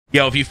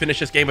Yo, if you finish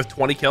this game with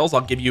 20 kills,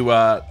 I'll give you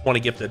 20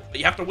 gifted. But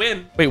you have to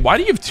win. Wait, why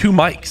do you have 2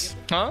 mics?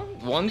 Huh?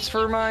 One's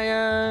for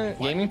my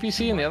gaming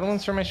PC and the other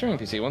one's for my streaming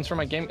PC. One's for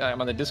my game.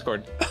 I'm on the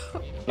Discord.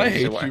 I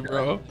hate you,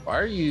 bro. Why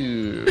are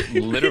you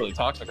literally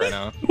toxic right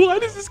now? Why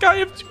does this guy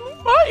have 2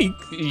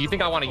 mics? You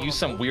think I want to use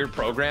some weird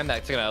program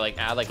that's gonna like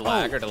add like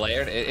lag or delay?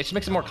 It just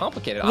makes it more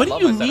complicated. What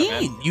do you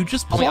mean? You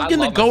just plug in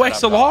the Go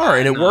XLR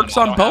and it works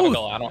on both.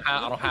 I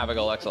don't have a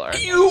Go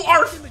XLR. You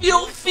are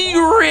filthy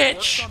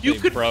rich. You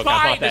could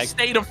buy the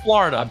state of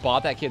Florida. I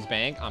bought that kid's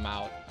bank. I'm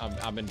out.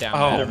 I've been down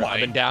bad. I've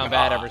been down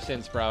bad ever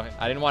since, bro.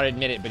 I didn't want to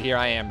admit it, but here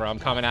I am, bro. I'm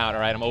coming out.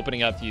 All right, I'm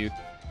opening up to you.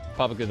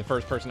 Publicly, the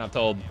first person I've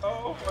told.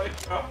 Oh my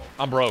God.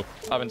 I'm broke.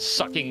 I've been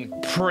sucking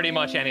pretty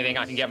much anything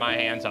I can get my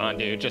hands on,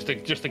 dude, just to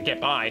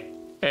get by.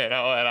 You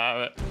know,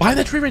 and behind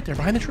the tree right there.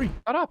 Behind the tree.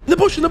 Shut up. In the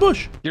bush. In the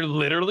bush. You're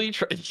literally.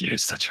 You're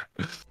such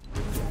a.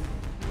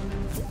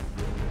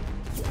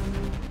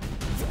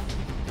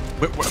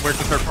 Where's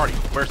the third party?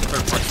 Where's the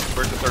third party?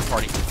 Where's the third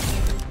party?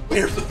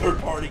 Where's the third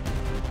party?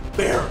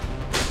 Bear.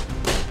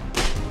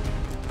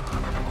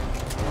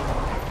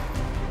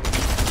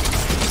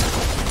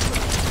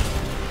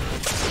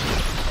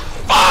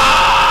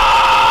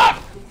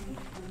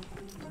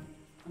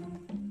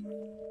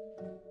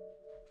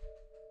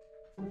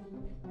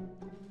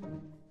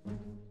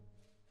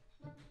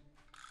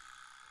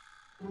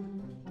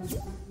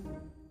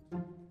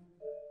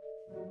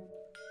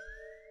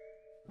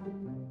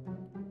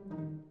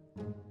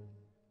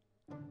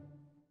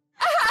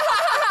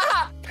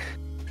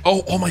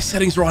 Oh, all my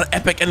settings are on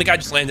epic, and the guy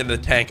just landed in a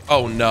tank.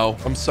 Oh no,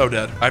 I'm so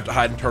dead. I have to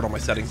hide and turn all my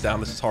settings down.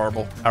 This is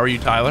horrible. How are you,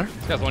 Tyler?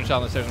 He has one shot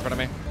on the stairs in front of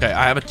me. Okay,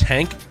 I have a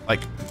tank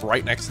like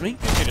right next to me.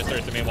 He just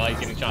turns to me while he's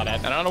getting shot at,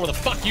 and I don't know where the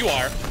fuck you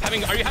are. Are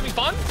you having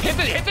fun? Hit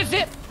the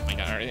zip. Oh my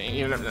God,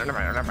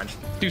 never mind.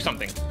 Do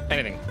something,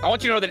 anything. I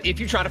want you to know that if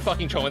you try to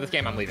fucking troll me this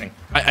game, I'm leaving.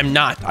 I'm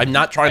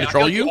not trying to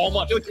troll you.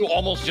 I feel like you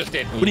almost just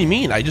did. What do you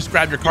mean? I just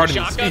grabbed your card and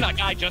shotgun. That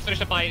guy just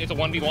finished a fight. It's a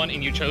 1v1,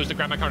 and you chose to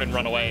grab my card and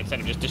run away instead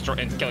of just destroy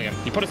and killing him.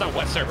 You put us on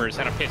West servers,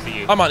 and I'm pissed at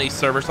you. I'm on East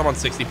servers. I'm on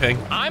 60 ping.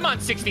 I'm on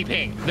 60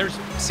 ping. There's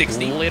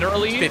 60.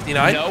 Literally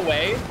 59. No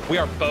way. We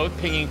are both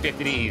pinging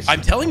 50 to East.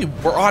 I'm telling you,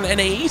 we're on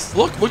NA East.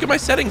 Look at my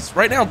settings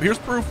right now. Here's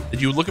proof.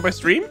 Did you look at my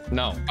stream?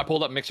 No. I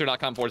pulled up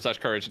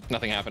mixer.com/courage.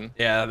 Nothing happened.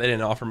 Yeah, they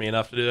didn't offer me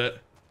enough to do it.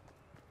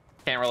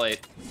 Can't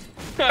relate.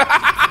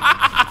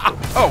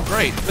 Oh,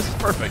 great. This is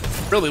perfect.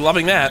 Really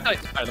loving that. All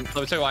right, let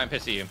me tell you why I'm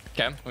pissed at you.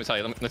 Okay? Let me tell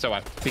you. Let me tell you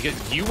why.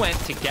 Because you went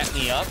to get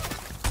me up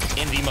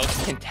in the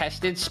most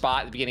contested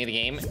spot at the beginning of the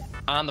game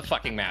on the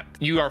fucking map.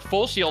 You are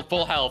full shield,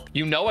 full health.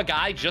 You know a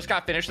guy just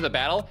got finished with the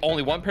battle.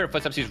 Only one pair of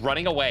footsteps. He's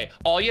running away.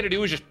 All you had to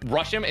do was just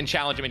rush him and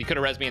challenge him, and he could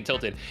have res me and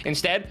tilted.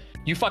 Instead,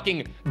 you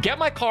fucking get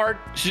my card,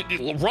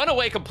 run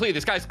away completely.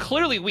 This guy's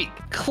clearly weak,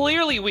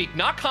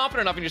 not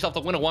confident enough in yourself to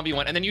win a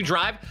 1v1, and then you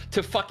drive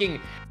to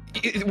fucking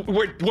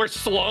where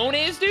Sloan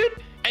is,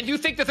 dude, and you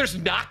think that there's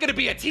not gonna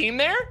be a team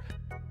there?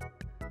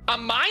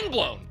 I'm mind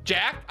blown,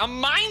 Jack.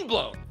 I'm mind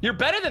blown. You're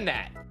better than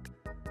that.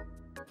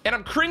 And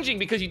I'm cringing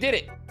because you did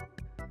it.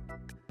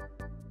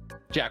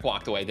 Jack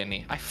walked away, didn't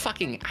he? I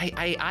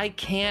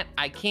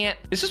can't.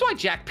 This is why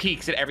Jack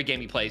peaks at every game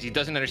he plays. He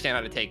doesn't understand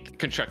how to take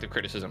constructive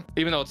criticism.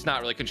 Even though it's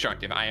not really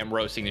constructive, I am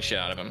roasting the shit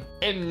out of him.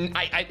 And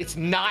it's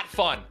not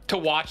fun to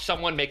watch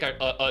someone make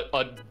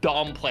a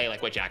dumb play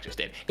like what Jack just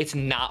did. It's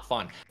not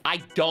fun. I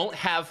don't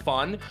have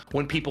fun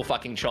when people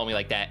fucking troll me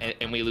like that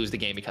and we lose the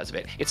game because of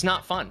it. It's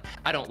not fun.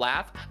 I don't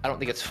laugh. I don't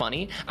think it's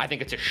funny. I think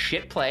it's a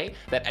shit play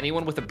that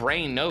anyone with a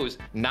brain knows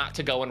not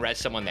to go and res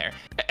someone there.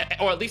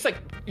 Or at least like,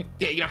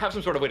 you know, have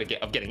some sort of way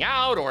to of getting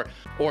out, or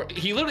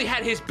he literally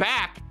had his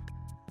back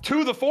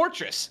to the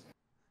fortress.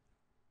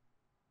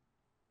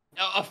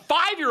 A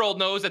 5-year-old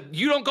knows that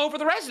you don't go for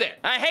the res there.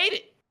 I hate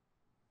it.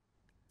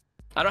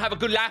 I don't have a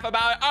good laugh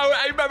about it. Oh,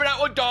 I remember that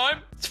one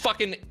time. It's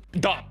fucking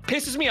dumb.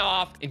 Pisses me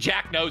off, and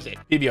Jack knows it.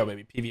 PVO,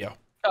 baby, PVO.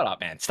 Shut up,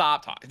 man.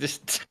 Stop talking.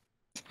 Just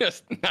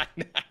not.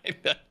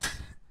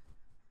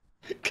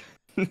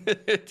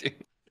 Dude.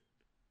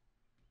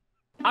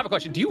 I have a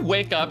question. Do you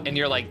wake up and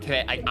you're like,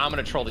 today, I'm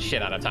gonna troll the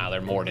shit out of Tyler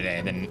more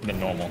today than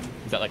normal?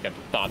 Is that like a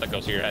thought that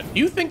goes through your head? Do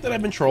you think that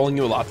I've been trolling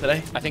you a lot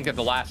today? I think that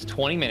the last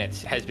 20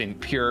 minutes has been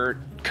pure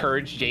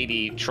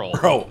CouRageJD troll.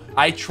 Bro,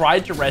 I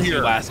tried to res you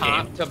last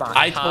game.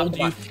 I told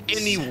you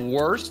in the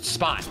worst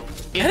spot.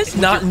 That is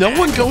not. No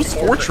one goes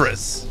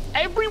Fortress.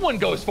 Everyone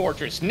goes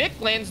Fortress. Nick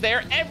lands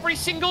there every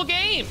single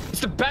game.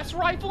 It's the best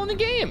rifle in the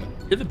game.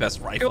 You're the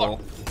best rifle.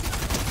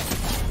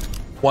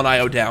 One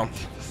IO down.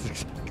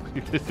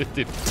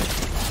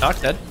 Knock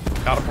dead.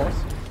 Got him for us.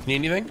 Need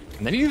anything?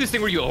 And then you do this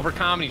thing where you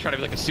overcome and you try to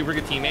be like a super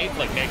good teammate,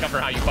 like make up for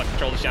how you fucking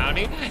troll the shit out of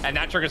me, and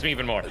that triggers me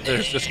even more.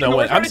 There's just no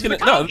way. I'm just gonna.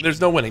 No,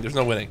 there's no winning. There's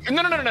no winning.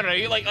 No.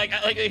 You like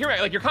here,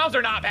 like your comms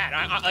are not bad.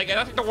 Like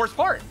that's like the worst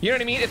part. You know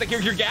what I mean? It's like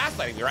you're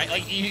gaslighting me, right?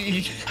 Like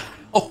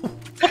oh,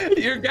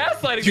 you're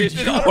gaslighting me.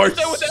 You are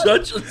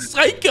such a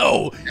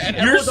psycho.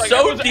 You're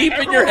so deep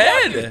in your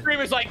head. The stream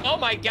is like, oh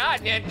my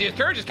god, man,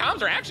 CouRage's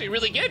comms are actually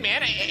really good,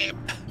 man.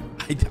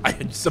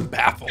 I'm just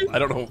baffled. I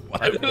don't know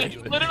what I'm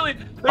doing. Literally.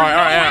 All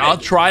right. I'll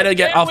try to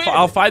get.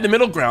 I'll find the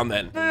middle ground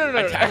then. No.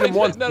 I tagged him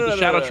once with the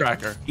shadow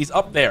tracker. He's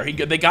up there.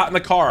 They got in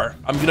the car.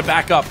 I'm gonna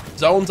back up.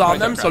 Zone's on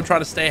them, so I'm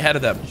trying to stay ahead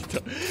of them.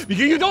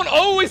 You don't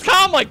always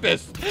calm like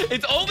this.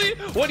 It's only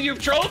when you've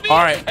trolled me. All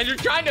right. And you're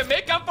trying to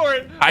make up for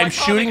it. I'm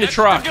shooting the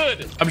truck.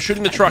 I'm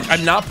shooting the truck.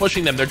 I'm not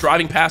pushing them. They're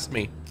driving past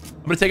me.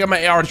 I'm gonna take out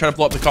my AR and try to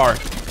blow up the car.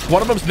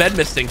 One of them's med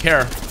misting.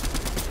 Care.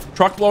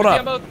 Truck blown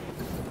up.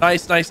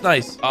 Nice. I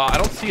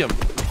don't see him.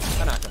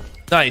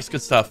 Nice,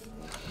 good stuff.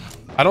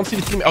 I don't see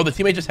the teammate. Oh, the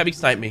teammate just heavy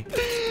sniped me.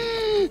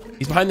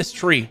 He's behind this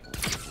tree.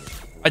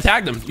 I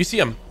tagged him. You see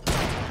him.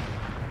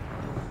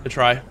 Good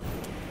try.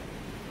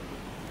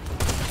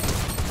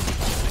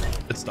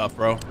 Good stuff,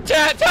 bro.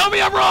 Chat, tell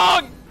me I'm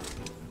wrong.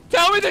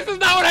 Tell me this is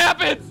not what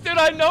happens. Dude,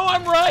 I know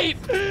I'm right.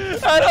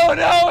 I don't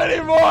know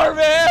anymore,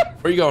 man.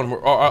 Where are you going?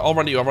 I'll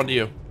run to you. I'll run to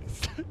you.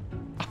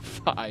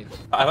 Fine.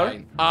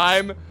 Tyler?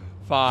 I'm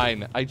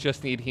fine. I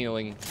just need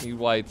healing. Need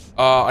lights.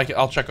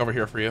 I'll check over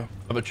here for you.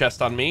 Another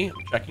chest on me.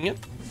 I'm checking it.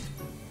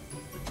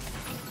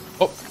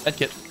 Oh, med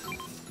kit.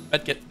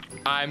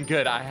 I'm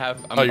good.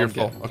 Oh, you're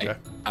full. Okay.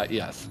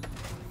 Yes.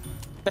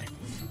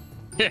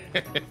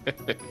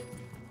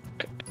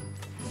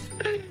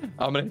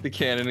 I'm gonna hit the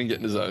cannon and get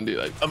in the zone,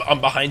 dude. I'm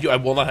behind you. I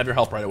will not have your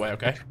help right away,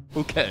 okay?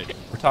 Okay.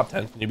 We're top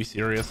 10. Can you be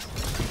serious?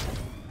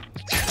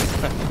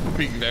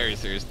 Being very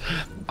serious.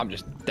 I'm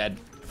just dead.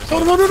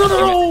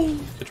 No.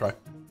 Good try.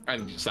 I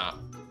need you to stop.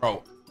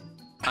 Bro.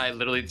 I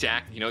literally,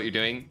 Jack, you know what you're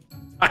doing?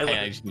 Tyler.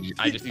 I just need you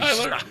to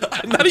stop.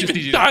 I'm not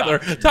even Tyler.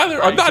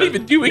 Tyler, I'm not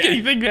even doing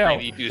anything now. I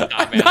need you to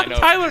stop, man. I'm not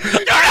Tyler.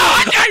 You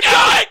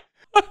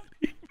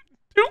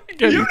know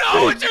what you're doing! You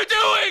know what you're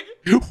doing!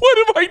 What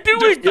am I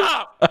doing? Just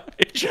stop!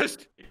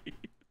 Just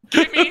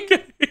get me.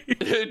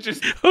 Okay.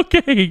 Just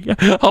okay.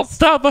 I'll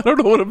stop. I don't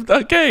know what I'm.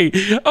 Okay.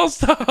 I'll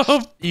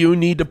stop. You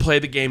need to play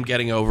the game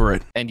getting over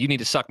it. and you need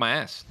to suck my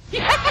ass.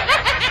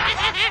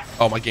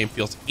 Oh, my game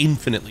feels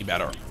infinitely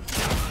better.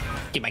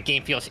 My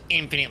game feels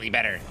infinitely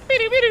better.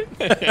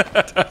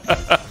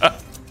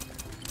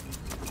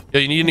 Yo,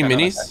 you need any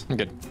minis? I'm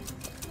good.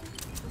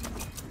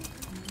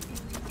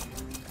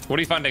 What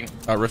are you funding?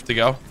 Rift to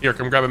go. Here,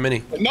 come grab a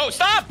mini. No,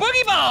 stop!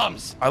 Boogie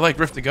bombs! I like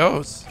Rift to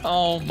goes.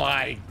 Oh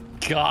my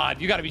god,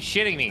 you gotta be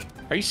shitting me.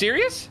 Are you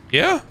serious?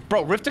 Yeah.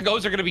 Bro, Rift to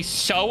goes are gonna be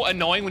so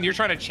annoying when you're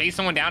trying to chase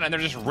someone down and they're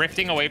just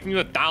rifting away from you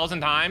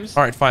 1,000 times.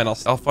 All right, fine. I'll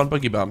fund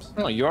boogie bombs.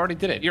 No, you already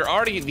did it. You're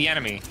already the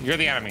enemy. You're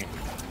the enemy.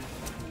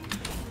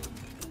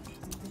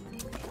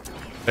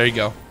 There you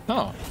go.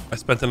 Oh. I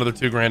spent another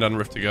 $2,000 on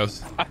Rift to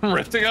goes.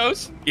 Rift to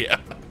goes? Yeah.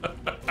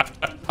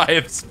 I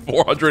have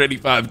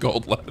 485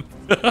 gold left.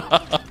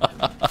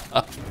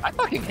 I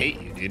fucking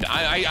hate you, dude.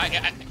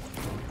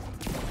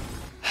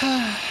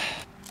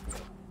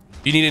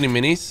 Do you need any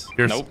minis?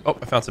 Here's, Nope. Oh,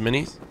 I found some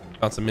minis.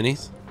 Found some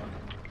minis.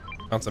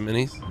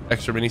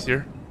 Extra minis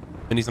here.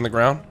 Minis on the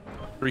ground.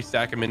 3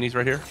 stack of minis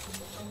right here.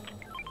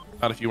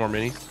 Found a few more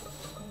minis.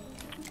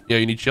 Yeah,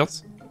 you need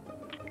shields?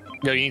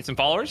 Yo, you need some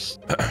followers?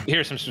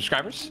 Here's some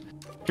subscribers.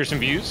 Here's some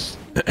views.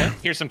 Okay.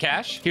 Here's some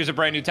cash. Here's a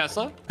brand new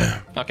Tesla.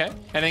 Okay.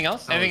 Anything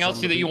else? Anything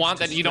else that you want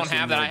that you don't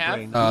have that I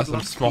have?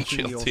 Some small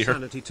shields here.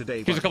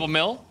 Here's a couple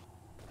mil.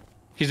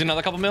 Here's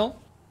another couple mil.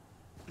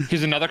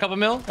 Here's another couple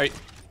mil. All right.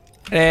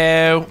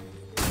 Hello.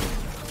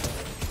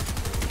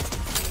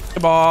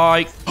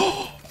 Goodbye.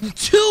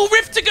 2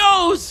 Rift to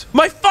goes.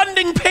 My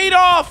funding paid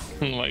off.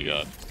 Oh my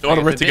god. You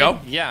want a Rift to go?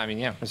 Yeah, I mean,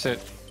 yeah. That's it.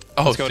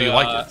 Oh, so you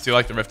like it? So you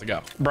like the Rift to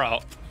go?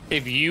 Bro,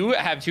 if you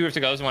have 2 Rift to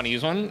goes and want to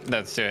use one,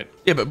 let's do it.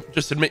 Yeah, but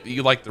just admit that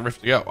you like the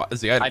Rift to go as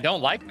the item. I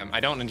don't like them. I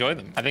don't enjoy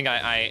them. I think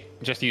I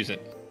just use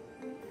it.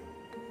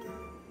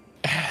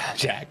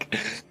 Jack.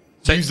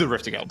 Use the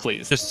Rift to go,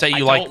 please. Just say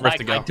you like Rift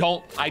to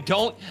go. I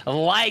don't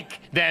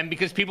like them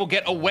because people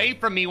get away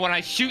from me when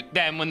I shoot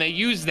them when they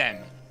use them.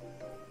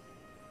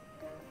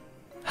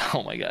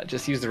 Oh my god,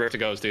 just use the Rift to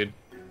goes, dude.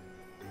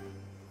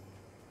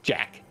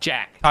 Jack.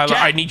 Tyler,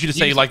 Jack, I need you to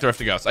say you like the Rift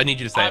to goes. I need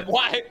you to say it.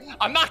 Why?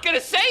 I'm not gonna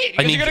say it.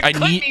 I need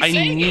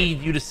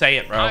you to say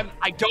it, bro.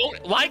 I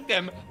don't like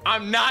them.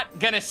 I'm not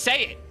gonna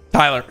say it.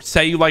 Tyler,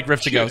 say you like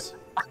Rift to goes.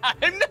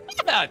 I'm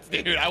not,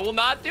 dude. I will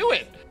not do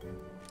it.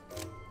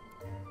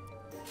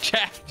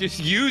 Jack, just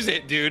use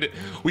it, dude.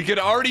 We could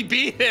already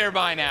be there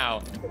by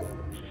now.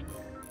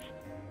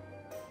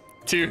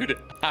 Dude,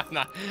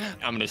 I'm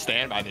gonna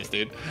stand by this,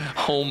 dude.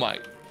 Oh my.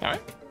 All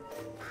right.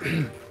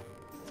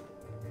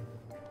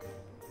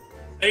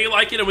 Say you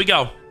like it and we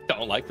go.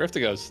 Don't like Rift to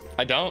goes.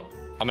 I don't.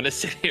 I'm gonna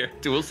sit here.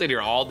 Dude, we'll sit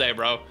here all day,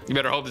 bro. You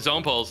better hope the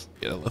zone pulls.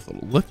 Get a little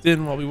lift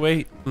in while we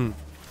wait.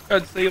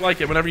 Good, say you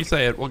like it. Whenever you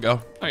say it, we'll go.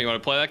 Oh, you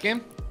want to play that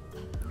game?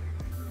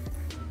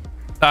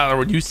 Tyler,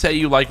 when you say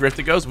you like Rift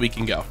to goes, we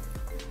can go.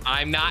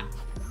 I'm not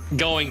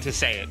going to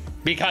say it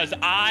because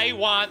I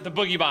want the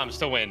boogie bombs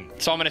to win.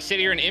 So I'm gonna sit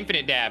here and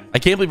infinite dab. I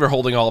can't believe we're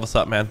holding all of us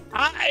up, man.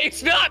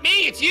 It's not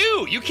me. It's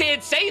you. You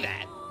can't say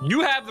that.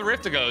 You have the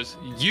Rift to goes.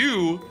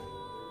 You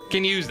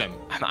can use them.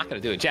 I'm not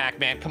gonna do it. Jack,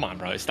 man, come on,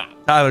 bro. Stop.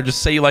 Tyler,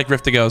 just say you like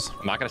Rift to goes.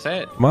 I'm not gonna say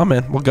it. Come on,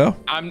 man. We'll go.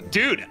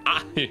 Dude.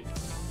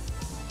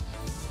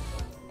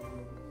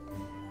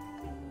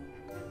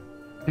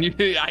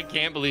 I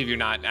can't believe you're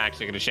not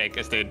actually gonna shake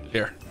us, dude.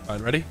 Here,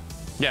 fine, ready?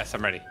 Yes,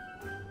 I'm ready.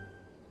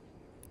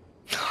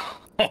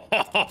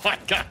 Oh my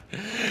god,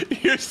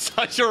 you're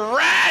such a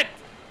rat.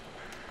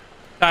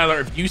 Tyler,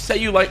 if you say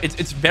you like,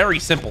 it's very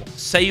simple.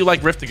 Say you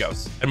like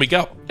Riftigos, and we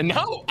go.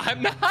 No,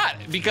 I'm not,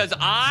 because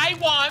I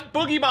want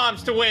Boogie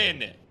Bombs to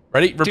win.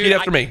 Ready? Repeat Dude,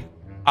 after me.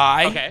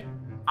 I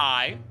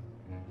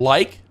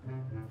like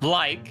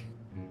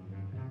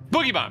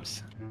Boogie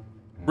Bombs.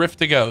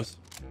 Riftigos.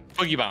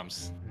 Boogie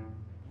Bombs.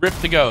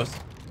 Riftigos.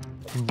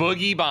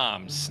 Boogie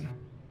Bombs.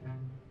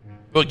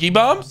 Boogie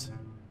Bombs?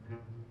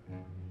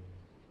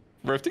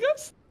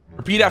 Riftigos?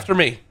 Repeat after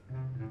me.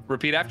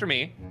 Repeat after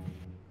me.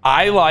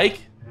 I like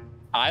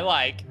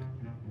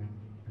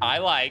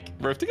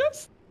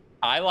Riftigos?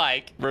 I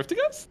like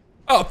Riftigos?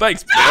 Oh,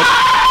 thanks, man.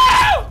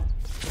 No!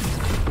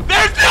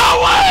 There's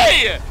no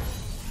way!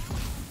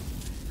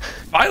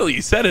 Finally,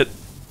 you said it.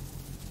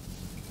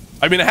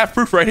 I mean, I have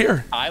proof right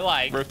here. I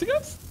like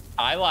Riftigos?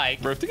 I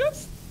like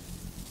Riftigos?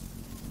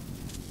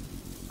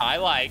 I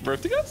like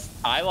Riftigos?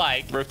 I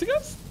like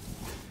Riftigos?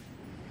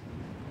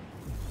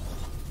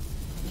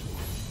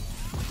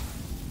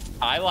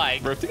 I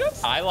like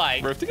Riftigos? I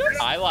like Riftigos?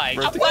 I like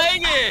Riftigos? I'm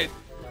playing it!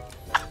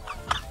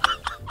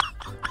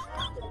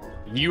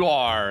 You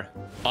are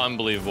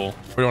unbelievable.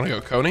 Where do you want to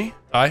go, Coney?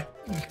 Hi.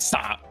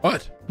 Stop.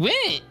 What?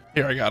 Wait.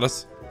 Here, I got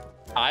us.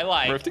 I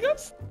like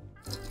Riftigos?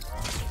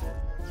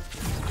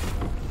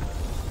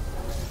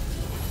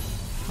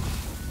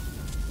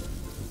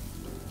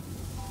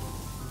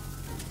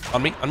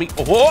 On me, on me.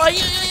 Oh, another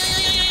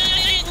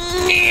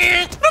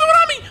one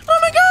on me. Oh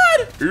my god.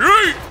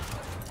 Yay.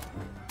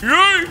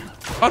 Yay.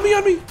 On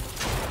me.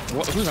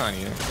 What, who's on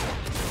you?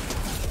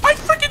 I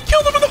freaking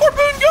killed him with a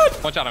harpoon gun.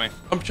 Watch out on me.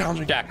 I'm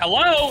challenging. Jack,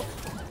 hello?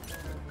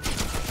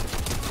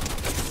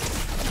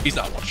 He's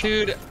not one.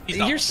 Dude,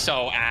 you're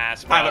so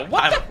ass, bro.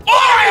 What the? Oh,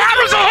 I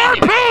was a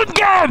harpoon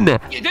gun.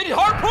 You didn't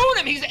harpoon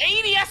him. He's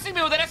ADSing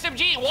me with an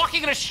SMG,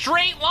 walking in a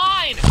straight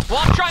line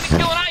while I'm trying to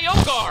kill an IO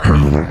guard.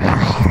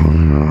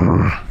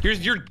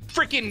 You're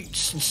freaking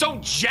so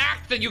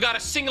jacked that you got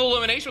a single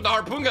elimination with the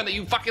harpoon gun that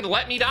you fucking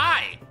let me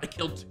die. I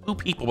killed 2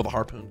 people with a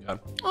harpoon gun.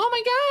 Oh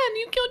my god,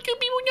 you killed 2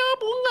 people with a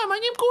harpoon gun. My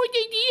name's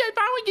CouRageJD. I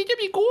found it to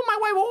be cool. My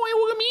wife won't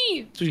look at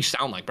me. That's what you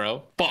sound like,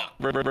 bro. Fuck.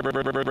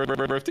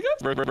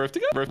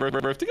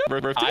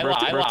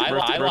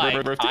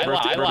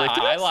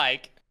 I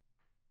like.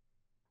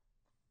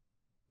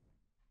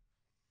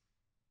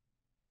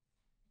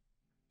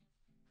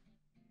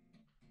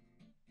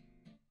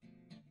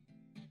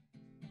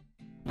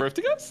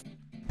 Riftigos?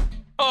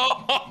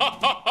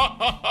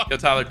 Oh! Yo,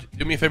 Tyler,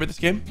 do me a favor this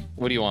game.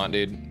 What do you want,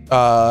 dude?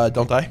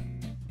 Don't die.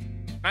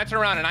 I turn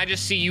around and I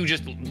just see you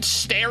just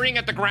staring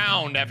at the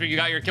ground after you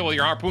got your kill with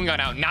your harpoon gun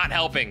out, not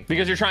helping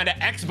because you're trying to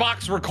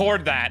Xbox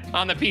record that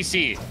on the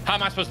PC. How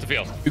am I supposed to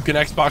feel? You can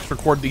Xbox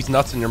record these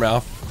nuts in your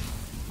mouth.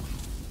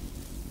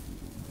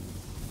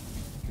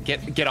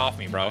 Get off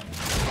me, bro.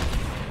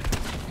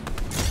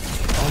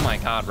 Oh my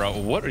god, bro.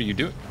 What are you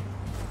doing?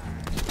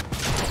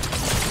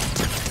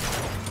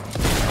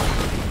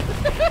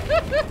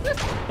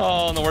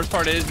 Oh, and the worst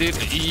part is, dude,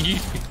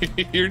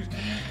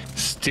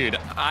 dude,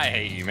 I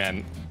hate you,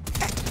 man.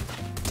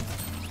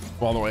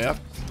 All the way up.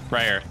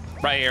 Right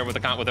here with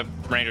a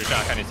ranger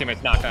shotgun. His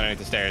teammates knocked underneath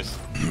the stairs.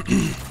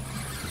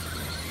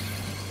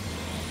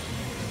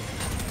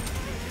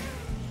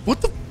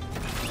 What the?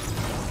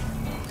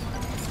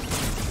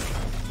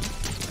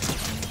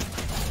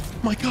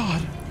 Oh my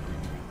god.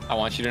 I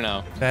want you to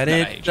know that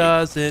it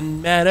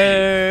doesn't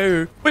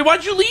matter. Wait,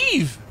 why'd you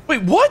leave?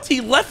 Wait, what?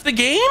 He left the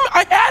game?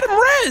 I had him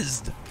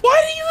rezzed.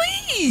 Why did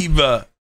he leave?